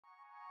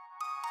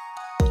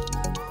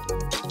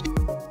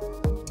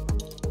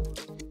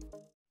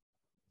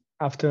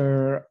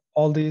After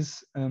all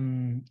this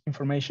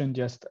information,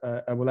 just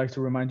I would like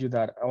to remind you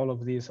that all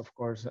of this, of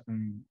course,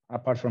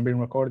 apart from being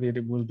recorded,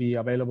 it will be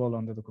available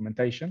on the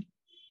documentation.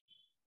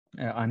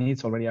 And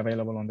it's already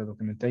available on the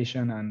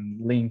documentation, and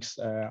links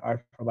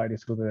are provided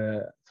through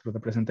the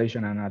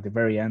presentation and at the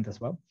very end as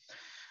well.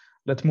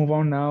 Let's move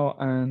on now,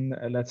 and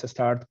let's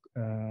start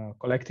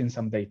collecting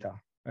some data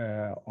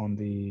on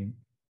the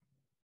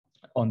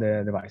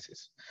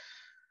devices.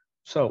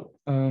 So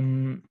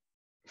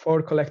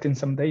for collecting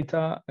some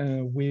data,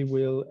 we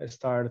will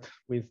start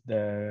with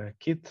the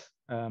kit,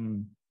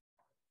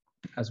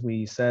 as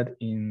we said,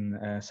 in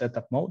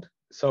setup mode.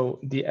 So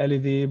the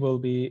LED will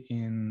be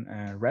in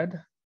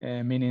red,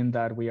 meaning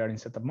that we are in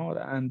setup mode,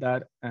 and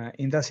that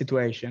in that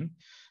situation,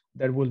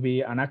 there will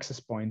be an access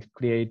point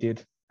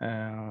created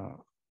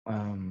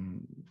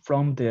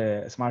from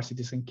the Smart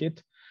Citizen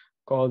kit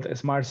called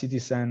Smart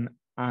Citizen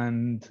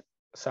and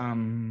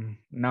some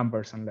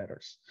numbers and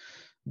letters.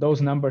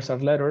 Those numbers are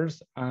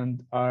letters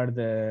and are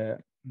the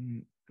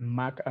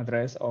MAC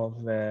address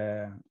of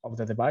the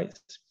device.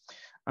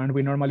 And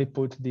we normally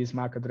put this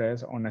MAC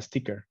address on a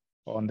sticker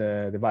on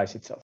the device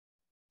itself.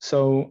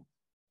 So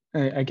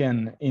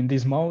again, in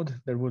this mode,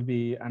 there will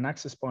be an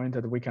access point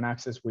that we can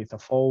access with a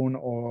phone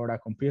or a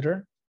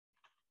computer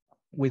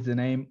with the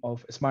name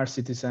of Smart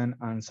Citizen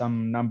and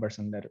some numbers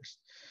and letters.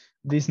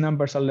 These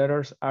numbers and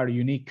letters are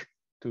unique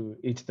to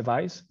each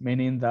device,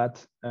 meaning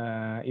that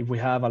if we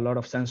have a lot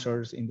of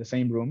sensors in the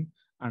same room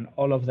and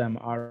all of them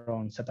are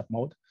on setup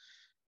mode,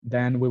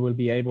 then we will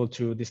be able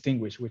to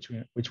distinguish which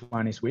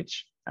one is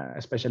which.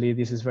 Especially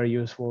this is very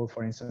useful,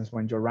 for instance,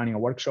 when you're running a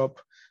workshop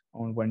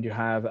or when you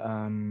have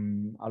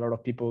a lot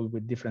of people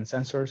with different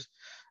sensors,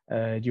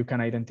 you can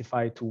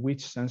identify to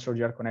which sensor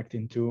you are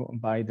connecting to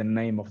by the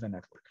name of the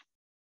network.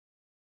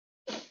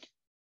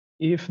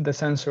 If the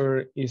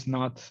sensor is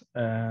not,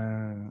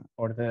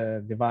 or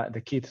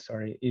the kit,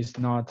 sorry, is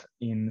not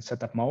in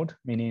setup mode,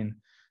 meaning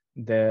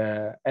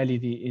the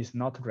LED is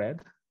not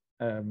red,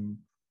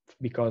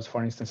 because,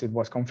 for instance, it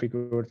was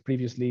configured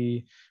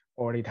previously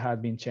or it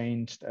had been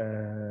changed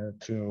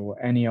to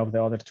any of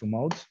the other two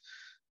modes,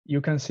 you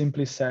can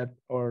simply set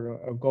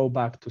or go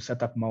back to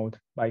setup mode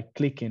by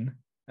clicking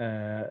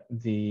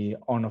the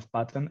on-off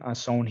button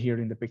as shown here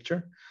in the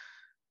picture.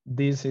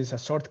 This is a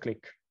short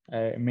click,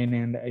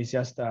 meaning it's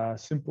just a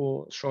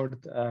simple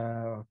short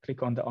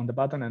click on the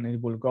button and it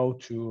will go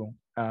to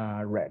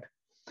red.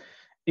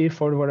 If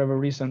for whatever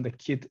reason the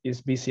kit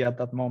is busy at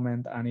that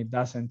moment and it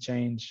doesn't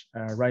change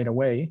right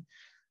away,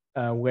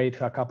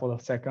 wait a couple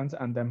of seconds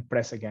and then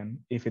press again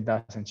if it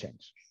doesn't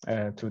change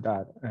to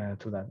that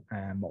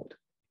mode.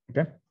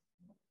 Okay.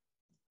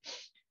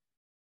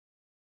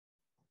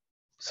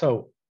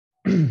 So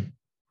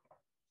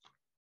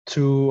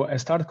to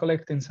start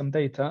collecting some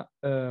data,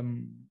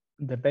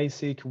 the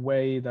basic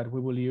way that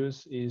we will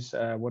use is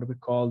what we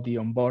call the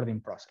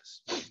onboarding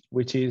process,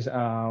 which is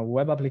a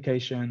web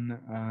application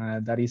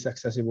that is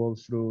accessible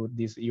through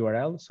this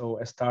URL. So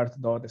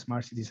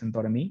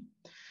start.smartcitizen.me.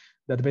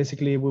 That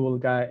basically it will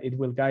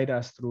guide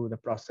us through the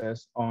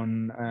process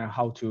on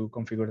how to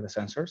configure the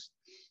sensors.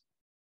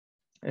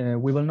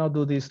 We will not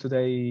do this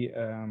today,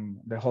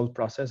 the whole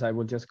process. I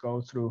will just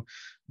go through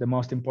the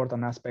most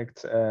important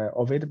aspects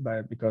of it,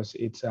 but because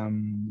it's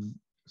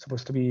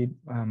supposed to be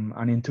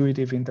an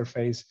intuitive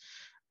interface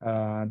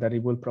that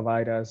it will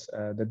provide us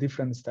the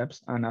different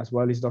steps, and as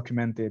well is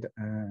documented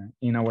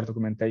in our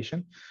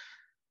documentation.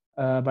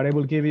 But I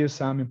will give you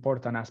some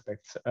important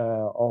aspects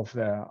of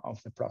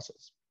the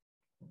process.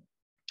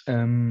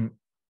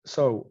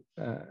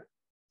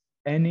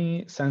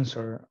 Any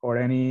sensor or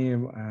any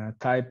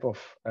type of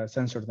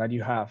sensor that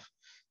you have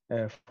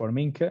for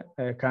MINKE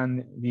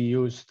can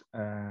use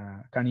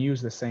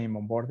the same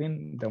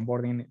onboarding. The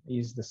onboarding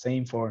is the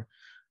same for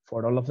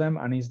all of them,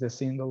 and is the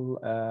single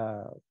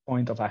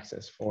point of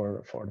access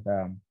for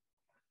the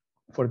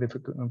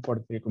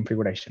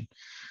configuration.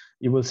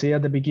 You will see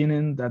at the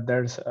beginning that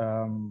there's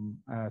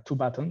two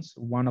buttons.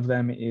 One of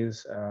them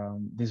is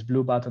this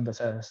blue button that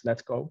says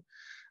 "Let's go,"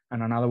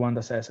 and another one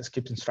that says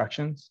 "Skip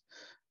instructions."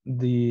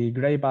 The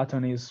gray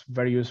button is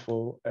very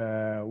useful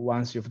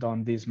once you've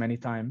done this many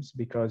times,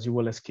 because you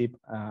will skip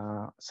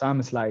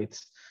some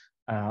slides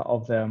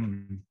of the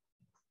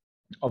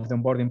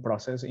onboarding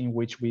process, in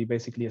which we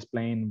basically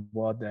explain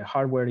what the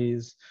hardware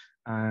is,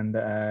 and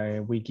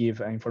we give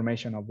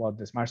information of what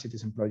the Smart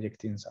Citizen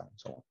project is and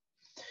so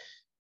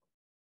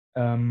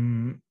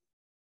on.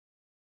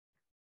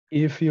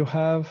 If you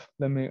have,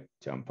 let me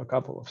jump a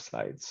couple of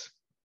slides.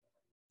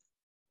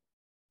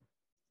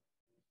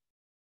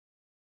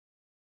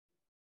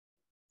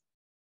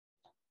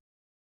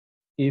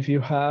 If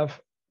you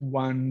have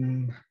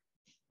one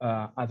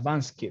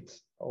advanced kit,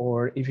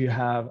 or if you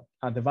have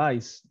a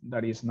device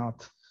that is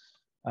not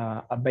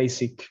a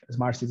basic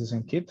Smart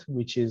Citizen kit,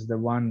 which is the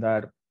one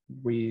that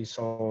we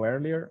saw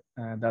earlier,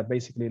 that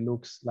basically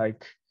looks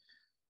like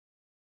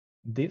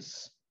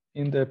this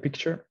in the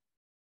picture.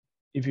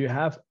 If you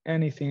have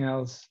anything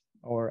else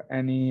or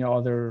any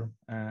other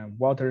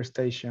water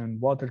station,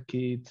 water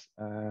kit,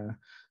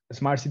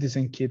 Smart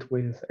Citizen Kit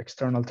with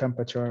external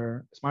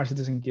temperature, Smart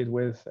Citizen Kit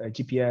with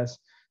GPS,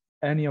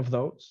 any of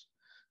those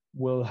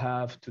will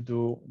have to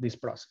do this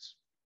process,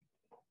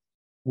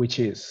 which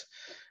is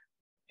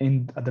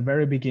at the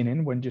very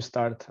beginning, when you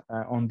start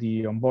on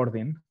the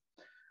onboarding,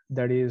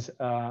 there is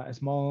a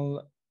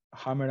small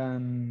hammer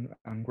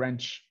and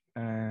wrench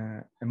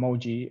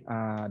emoji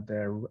at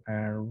the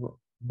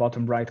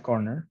bottom right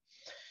corner,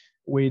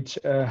 which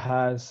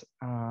has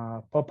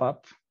a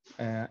pop-up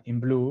in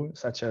blue,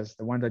 such as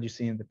the one that you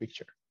see in the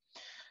picture.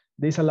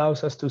 This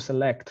allows us to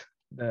select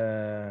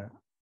the,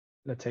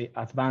 let's say,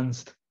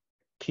 advanced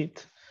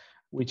kit,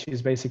 which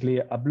is basically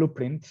a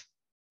blueprint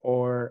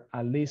or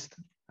a list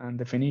and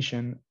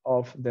definition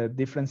of the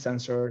different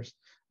sensors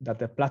that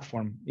the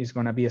platform is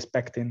going to be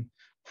expecting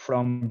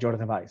from your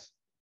device.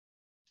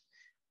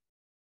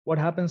 What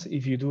happens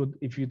if you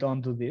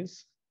don't do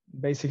this?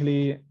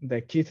 Basically,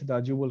 the kit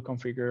that you will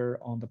configure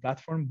on the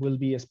platform will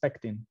be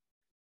expecting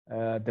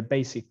the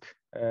basic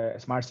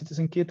Smart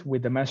Citizen Kit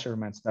with the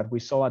measurements that we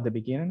saw at the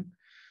beginning,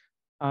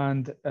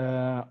 and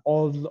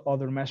all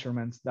other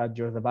measurements that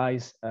your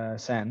device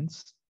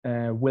sends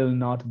will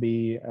not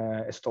be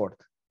stored.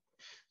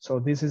 So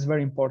this is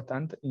very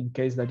important in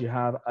case that you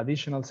have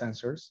additional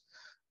sensors,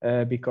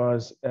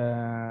 because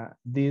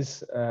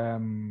this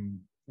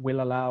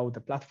will allow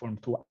the platform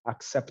to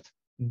accept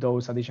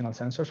those additional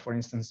sensors, for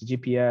instance,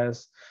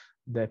 GPS,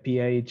 the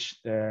pH,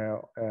 the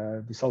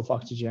dissolved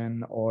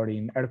oxygen, or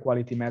in air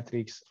quality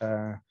metrics,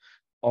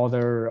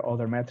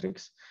 other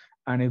metrics.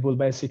 And it will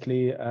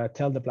basically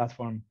tell the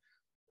platform,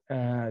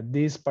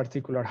 this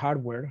particular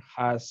hardware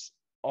has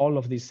all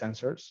of these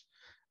sensors,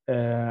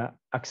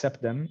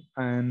 accept them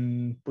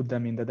and put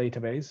them in the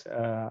database,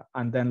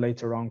 and then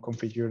later on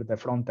configure the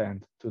front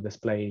end to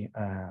display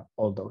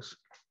all those.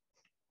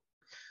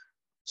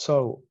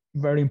 So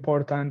very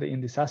important in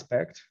this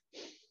aspect,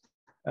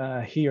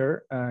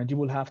 here you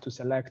will have to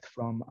select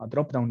from a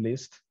drop-down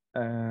list.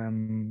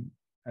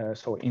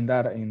 So in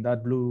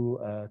that blue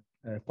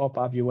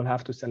pop-up, you will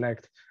have to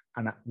select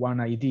one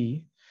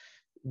ID,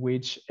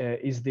 which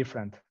is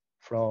different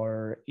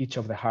for each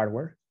of the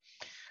hardware.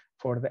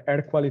 For the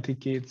air quality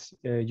kits,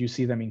 you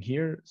see them in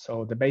here.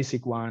 So the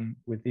basic one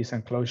with this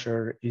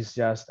enclosure is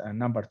just a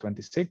number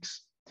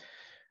 26.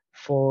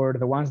 For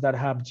the ones that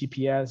have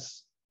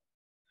GPS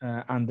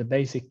and the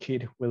basic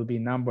kit will be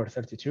number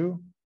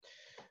 32.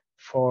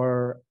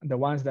 For the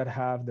ones that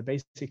have the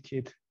basic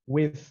kit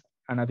with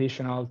an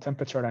additional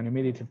temperature and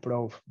humidity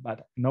probe,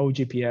 but no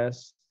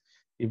GPS,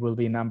 it will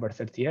be number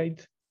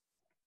 38.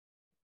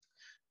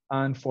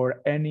 And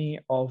for any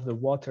of the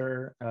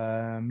water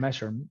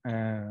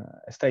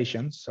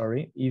stations,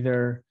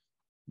 either,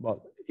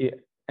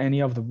 any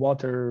of the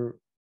water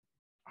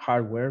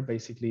hardware,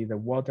 basically the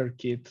water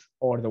kit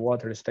or the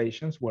water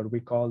stations, what we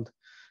called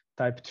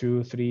type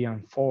 2, 3,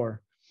 and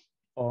 4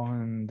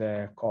 on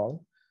the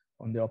call,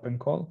 on the open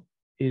call,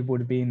 it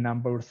would be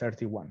number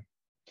 31.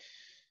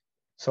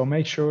 So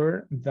make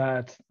sure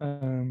that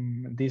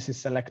this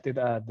is selected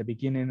at the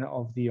beginning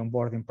of the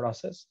onboarding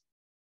process.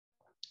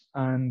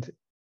 And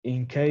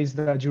in case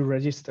that you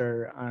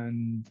register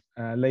and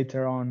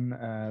later on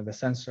the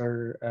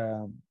sensor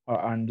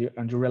and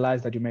you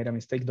realize that you made a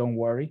mistake, don't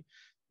worry.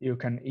 You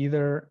can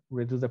either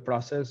redo the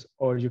process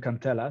or you can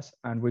tell us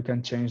and we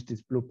can change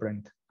this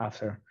blueprint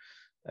after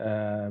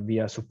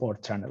via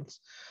support channels.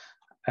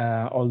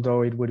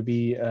 Although it would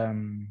be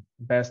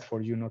best for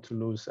you not to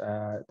lose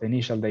the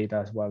initial data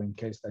as well, in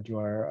case that you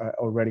are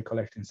already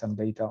collecting some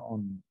data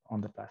on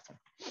the platform.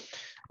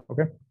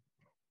 Okay.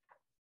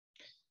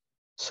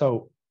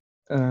 So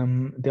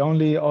the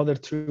only other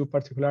two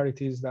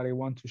particularities that I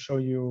want to show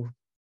you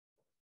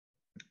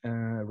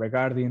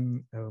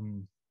regarding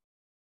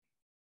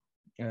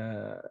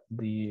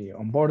the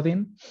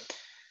onboarding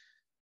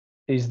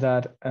is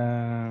that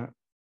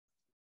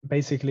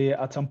basically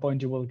at some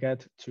point you will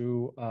get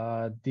to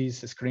this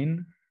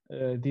screen.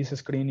 This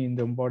screen in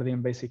the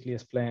onboarding basically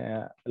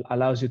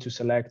allows you to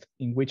select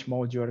in which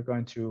mode you are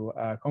going to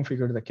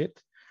configure the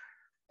kit,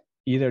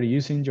 either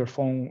using your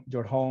phone,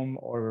 your home,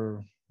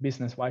 or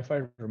business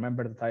Wi-Fi.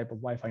 Remember the type of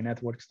Wi-Fi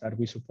networks that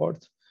we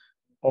support,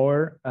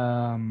 or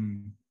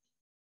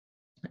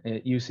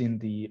using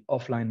the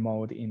offline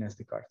mode in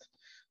SD card.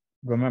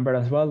 Remember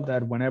as well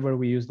that whenever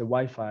we use the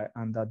Wi-Fi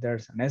and that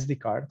there's an SD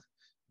card,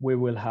 we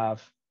will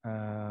have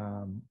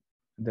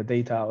the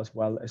data as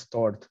well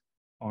stored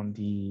on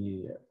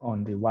the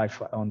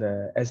Wi-Fi, on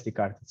the SD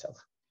card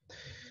itself.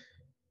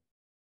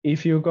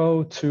 If you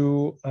go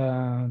to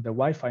the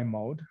Wi-Fi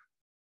mode,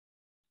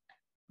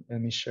 let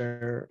me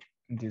share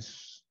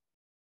this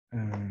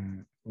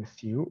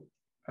with you.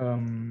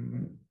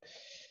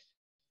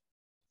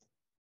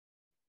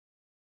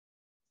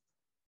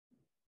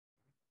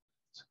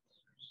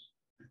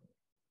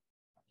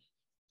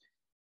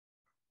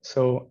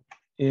 So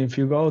if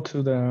you go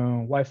to the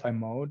Wi-Fi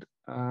mode,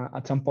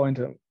 at some point,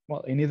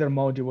 well, in either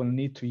mode, you will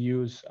need to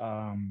use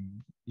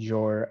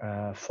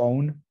your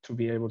phone to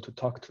be able to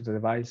talk to the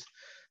device,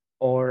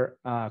 or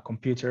a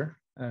computer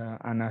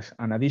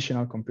an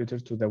additional computer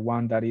to the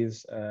one that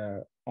is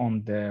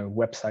on the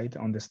website,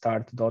 on the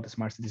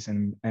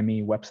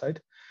start.smartcitizen.me website.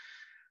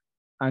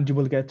 And you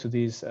will get to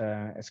this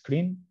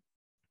screen.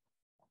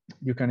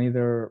 You can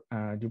either,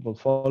 you will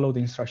follow the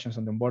instructions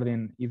on the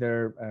onboarding,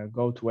 either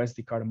go to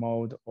SD card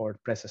mode or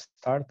press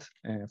start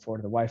for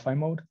the Wi-Fi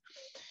mode.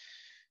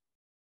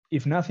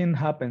 If nothing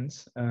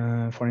happens,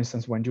 for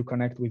instance, when you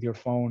connect with your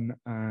phone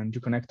and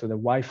you connect to the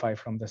Wi-Fi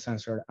from the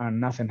sensor and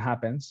nothing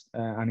happens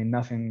and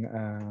nothing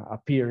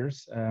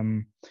appears,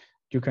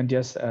 you can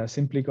just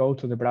simply go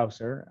to the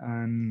browser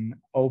and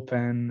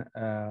open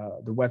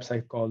the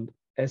website called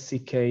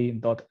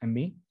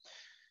sck.me,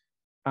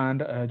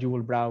 and you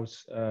will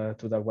browse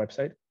to that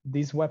website.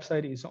 This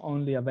website is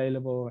only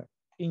available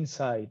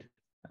inside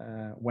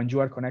when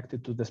you are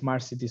connected to the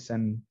Smart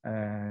Citizen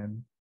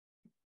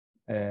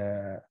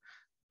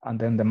and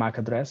then the MAC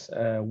address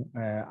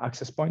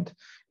access point.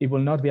 It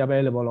will not be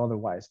available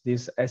otherwise.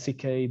 This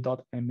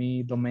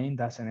sck.me domain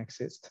doesn't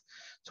exist.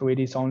 So it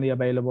is only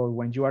available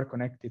when you are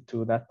connected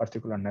to that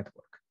particular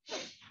network.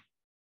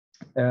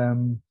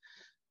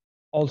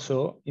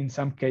 Also, in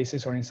some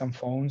cases or in some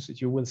phones,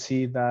 you will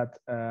see that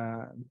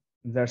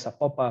there's a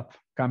pop-up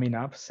coming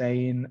up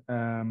saying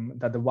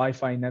that the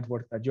Wi-Fi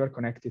network that you're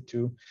connected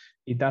to,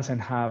 it doesn't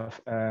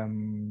have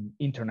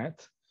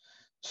internet.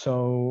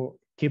 So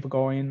keep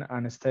going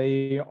and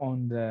stay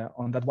on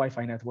that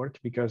Wi-Fi network,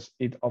 because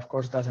it of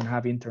course doesn't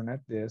have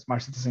internet. The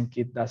Smart Citizen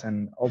Kit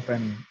doesn't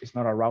open, it's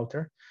not a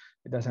router.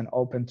 It doesn't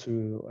open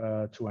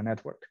to a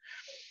network.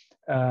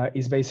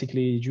 It's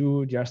basically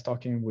you just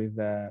talking with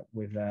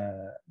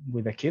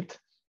the kit.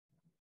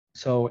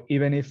 So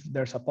even if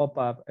there's a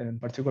pop-up, in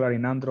particular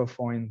in Android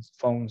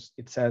phones,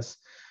 it says,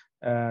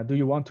 do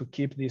you want to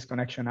keep this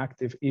connection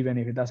active even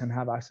if it doesn't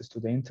have access to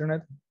the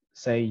internet?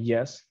 Say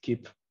yes,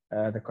 keep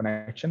the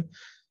connection,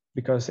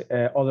 because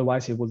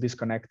otherwise it will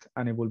disconnect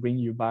and it will bring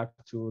you back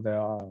to the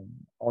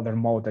other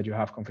mode that you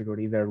have configured,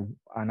 either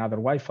another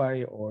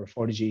Wi-Fi or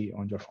 4G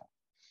on your phone.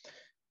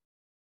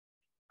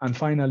 And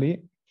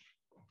finally,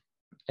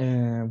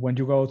 when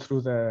you go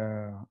through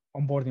the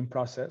onboarding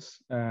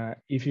process,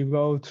 if you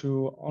go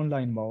to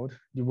online mode,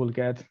 you will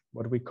get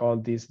what we call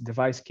this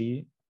device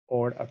key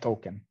or a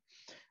token.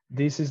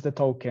 This is the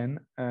token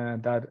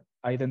that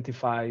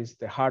identifies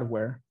the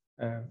hardware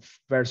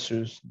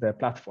versus the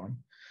platform.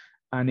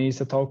 And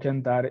it's a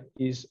token that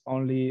is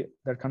only,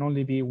 there can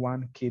only be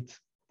one kit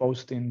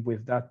posting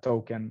with that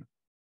token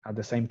at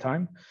the same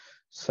time.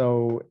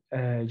 So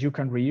you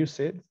can reuse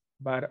it,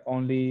 but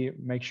only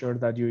make sure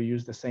that you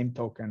use the same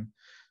token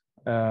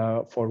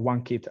for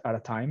one kit at a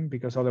time,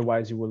 because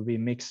otherwise you will be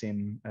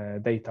mixing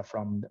data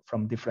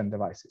from different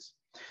devices.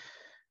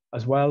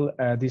 As well,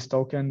 this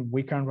token,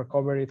 we can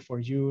recover it for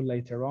you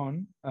later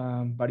on,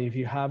 but if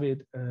you have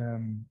it,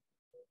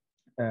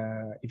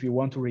 if you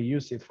want to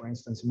reuse it, for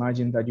instance,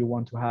 imagine that you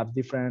want to have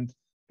different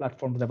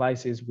platform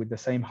devices with the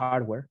same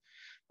hardware,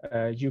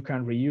 you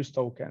can reuse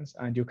tokens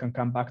and you can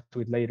come back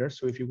to it later.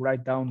 So if you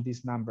write down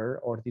this number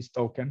or this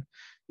token,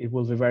 it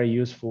will be very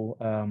useful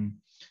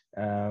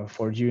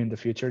for you in the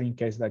future in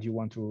case that you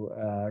want to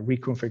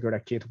reconfigure a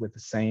kit with the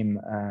same,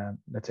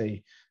 let's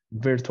say,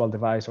 virtual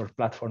device or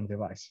platform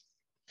device.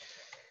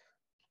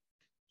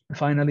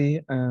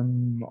 Finally,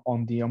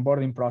 on the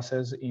onboarding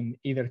process, in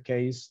either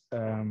case,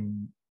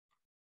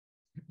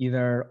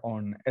 either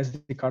on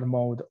SD card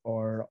mode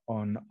or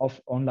on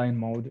online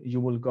mode, you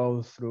will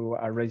go through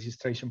a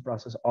registration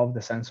process of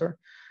the sensor.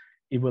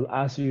 It will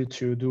ask you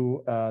to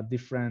do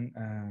different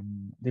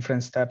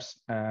steps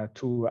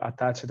to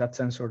attach that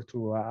sensor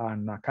to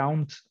an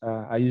account,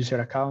 a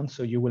user account.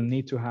 So you will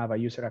need to have a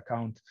user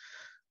account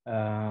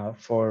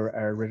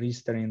for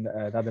registering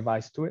that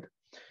device to it.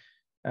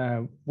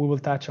 We will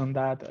touch on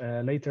that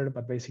later,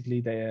 but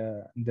basically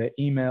the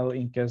email,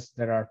 in case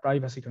there are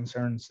privacy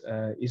concerns,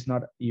 is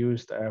not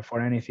used for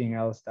anything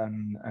else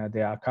than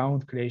the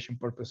account creation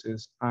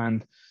purposes,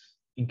 and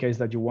in case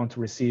that you want to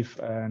receive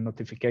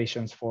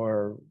notifications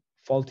for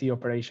faulty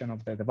operation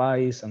of the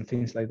device and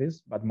things like this,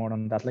 but more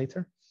on that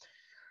later.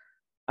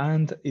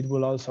 And it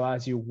will also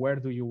ask you, where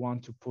do you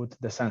want to put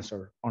the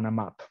sensor on a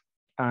map?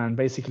 And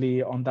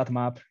basically on that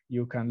map,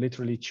 you can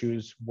literally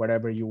choose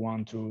wherever you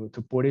want to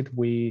put it.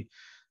 We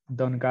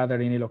don't gather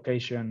any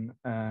location,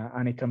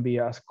 and it can be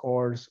as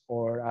coarse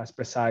or as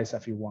precise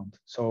as you want.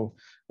 So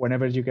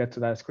whenever you get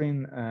to that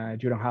screen,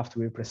 you don't have to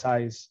be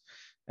precise.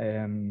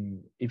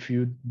 If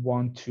you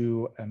want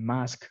to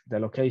mask the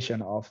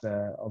location of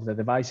the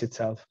device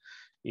itself,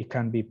 it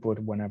can be put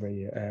whenever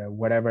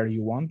wherever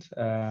you want.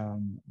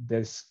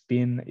 This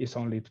pin is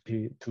only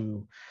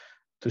to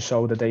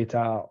show the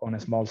data on a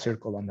small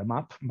circle on the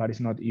map, but it's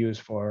not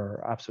used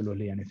for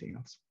absolutely anything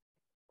else.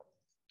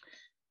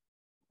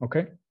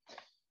 Okay.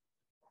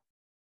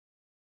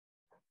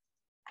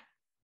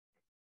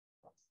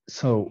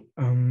 So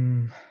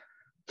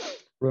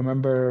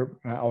remember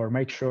or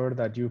make sure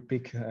that you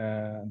pick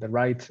the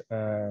right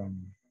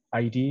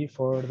ID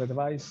for the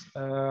device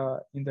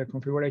in the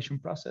configuration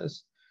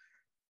process.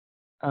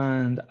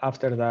 And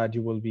after that,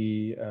 you will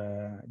be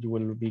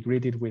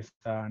greeted with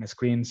a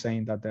screen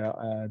saying that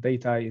the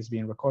data is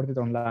being recorded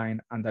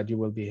online, and that you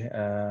will be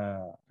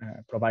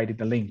provided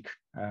the link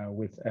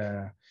with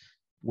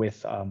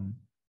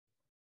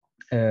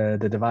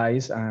the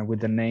device with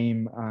the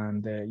name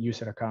and the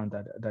user account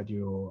that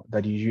you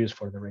use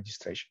for the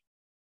registration.